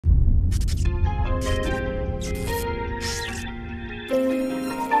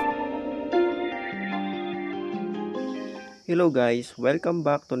Hello guys, welcome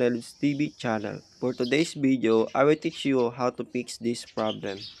back to Nel's TV channel. For today's video, I will teach you how to fix this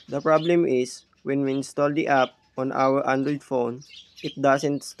problem. The problem is, when we install the app on our Android phone, it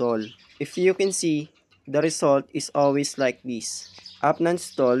doesn't install. If you can see, the result is always like this. App not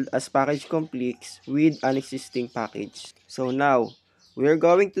installed as package completes with an existing package. So now, we're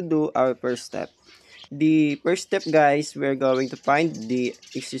going to do our first step. The first step guys, we're going to find the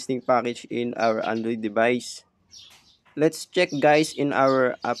existing package in our Android device. Let's check guys in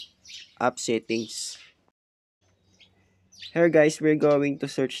our app settings. Here guys, we're going to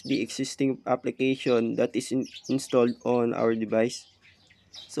search the existing application that is installed on our device.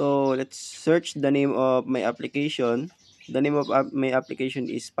 So let's search the name of my application. The name of my application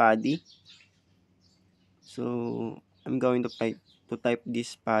is Paddy. So I'm going to type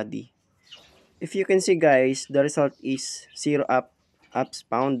this Paddy. If you can see guys, the result is zero apps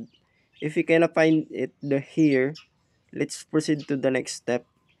found. If you cannot find it here, let's proceed to the next step.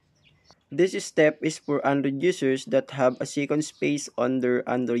 This step is for Android users that have a second space on their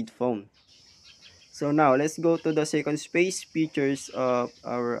Android phone. So now, let's go to the second space features of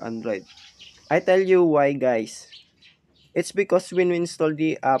our Android. I tell you why guys. It's because when we install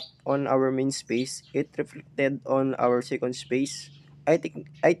the app on our main space, it reflected on our second space. I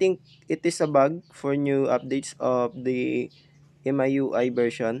think it is a bug for new updates of the MIUI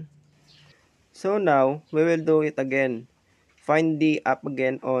version. So now, we will do it again. Find the app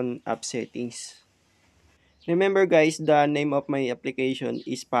again on app settings. Remember guys, the name of my application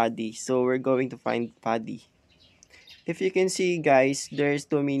is Paddy. So we're going to find Paddy. If you can see guys, there's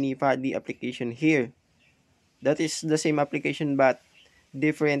too many Paddy application here. That is the same application but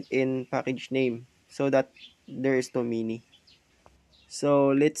different in package name. So that there is too many. So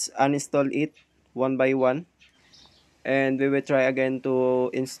let's uninstall it one by one. And we will try again to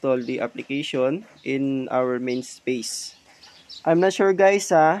install the application in our main space. I'm not sure guys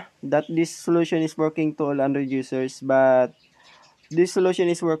that this solution is working to all Android users, but this solution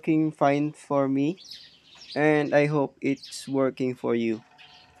is working fine for me and I hope it's working for you.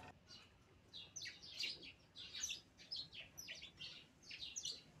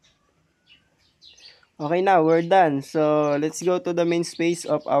 Okay, now we're done. So let's go to the main space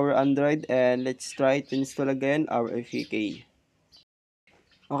of our Android and let's try to install again our APK.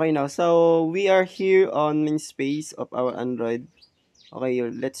 Okay, now so we are here on main space of our Android. Okay,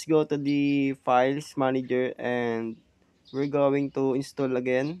 let's go to the files manager and we're going to install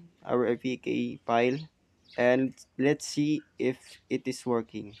again our APK file and let's see if it is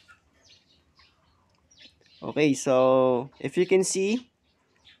working. Okay, so if you can see,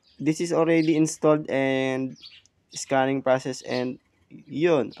 this is already installed and scanning process and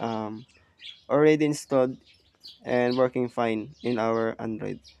yun, already installed and working fine in our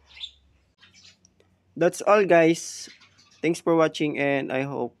Android. That's all guys. Thanks for watching and I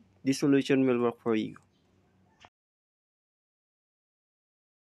hope this solution will work for you.